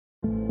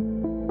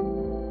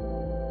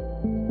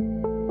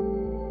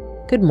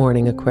Good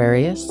morning,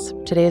 Aquarius.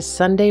 Today is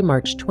Sunday,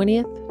 March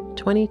 20th,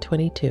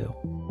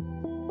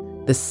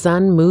 2022. The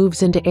sun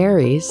moves into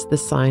Aries, the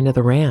sign of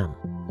the Ram,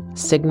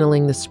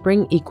 signaling the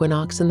spring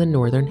equinox in the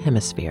northern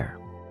hemisphere.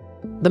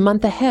 The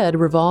month ahead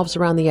revolves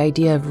around the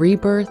idea of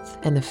rebirth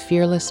and the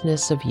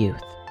fearlessness of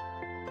youth.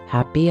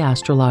 Happy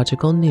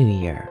astrological New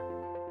Year.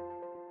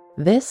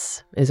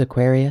 This is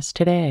Aquarius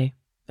Today,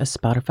 a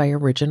Spotify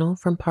original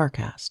from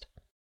Parcast.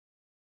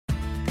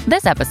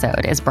 This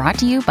episode is brought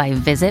to you by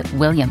Visit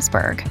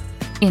Williamsburg.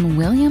 In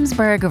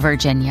Williamsburg,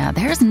 Virginia,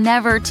 there's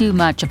never too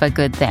much of a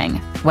good thing.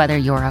 Whether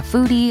you're a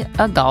foodie,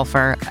 a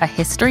golfer, a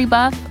history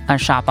buff, a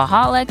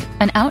shopaholic,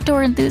 an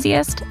outdoor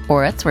enthusiast,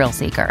 or a thrill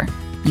seeker,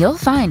 you'll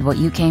find what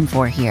you came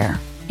for here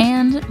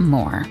and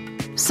more.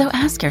 So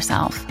ask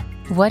yourself,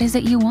 what is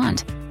it you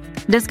want?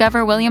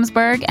 Discover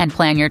Williamsburg and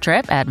plan your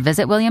trip at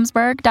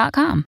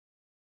visitwilliamsburg.com.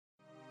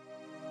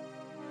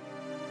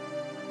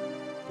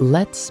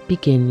 Let's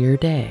begin your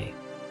day.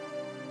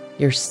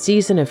 Your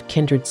season of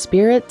kindred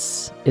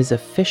spirits is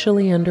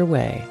officially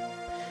underway.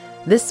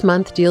 This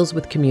month deals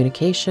with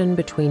communication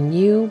between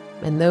you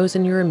and those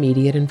in your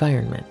immediate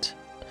environment.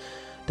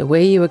 The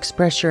way you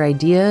express your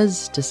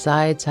ideas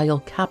decides how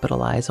you'll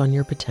capitalize on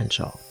your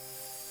potential.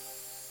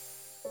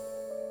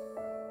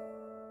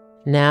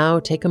 Now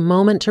take a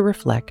moment to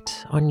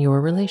reflect on your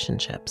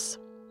relationships.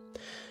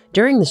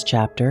 During this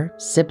chapter,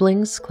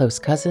 siblings, close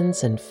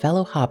cousins, and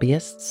fellow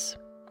hobbyists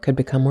could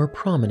become more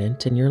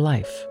prominent in your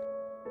life.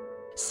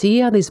 See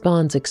how these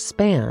bonds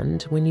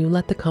expand when you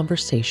let the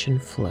conversation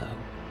flow.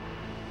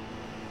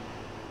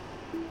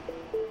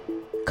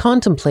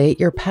 Contemplate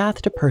your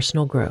path to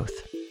personal growth.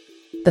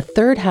 The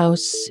third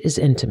house is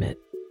intimate,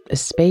 a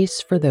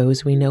space for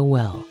those we know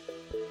well.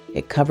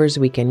 It covers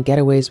weekend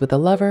getaways with a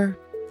lover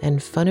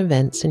and fun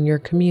events in your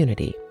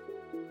community.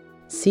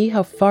 See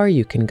how far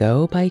you can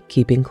go by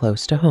keeping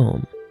close to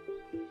home.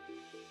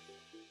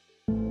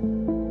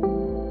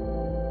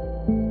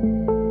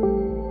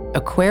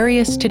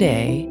 Aquarius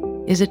Today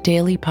is a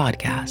daily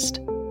podcast.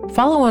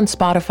 Follow on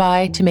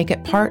Spotify to make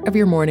it part of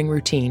your morning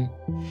routine.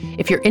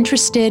 If you're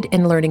interested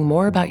in learning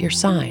more about your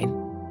sign,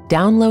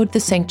 download the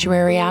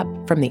Sanctuary app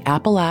from the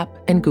Apple app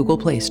and Google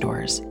Play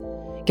stores.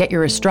 Get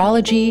your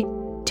astrology,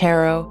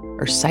 tarot,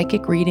 or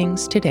psychic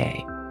readings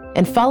today.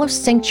 And follow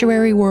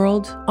Sanctuary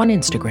World on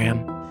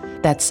Instagram.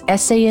 That's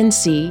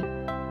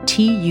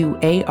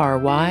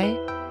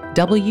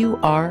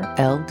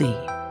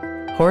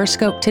SANCTUARYWRLD.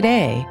 Horoscope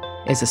Today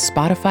is a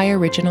Spotify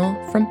original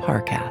from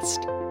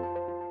Parcast.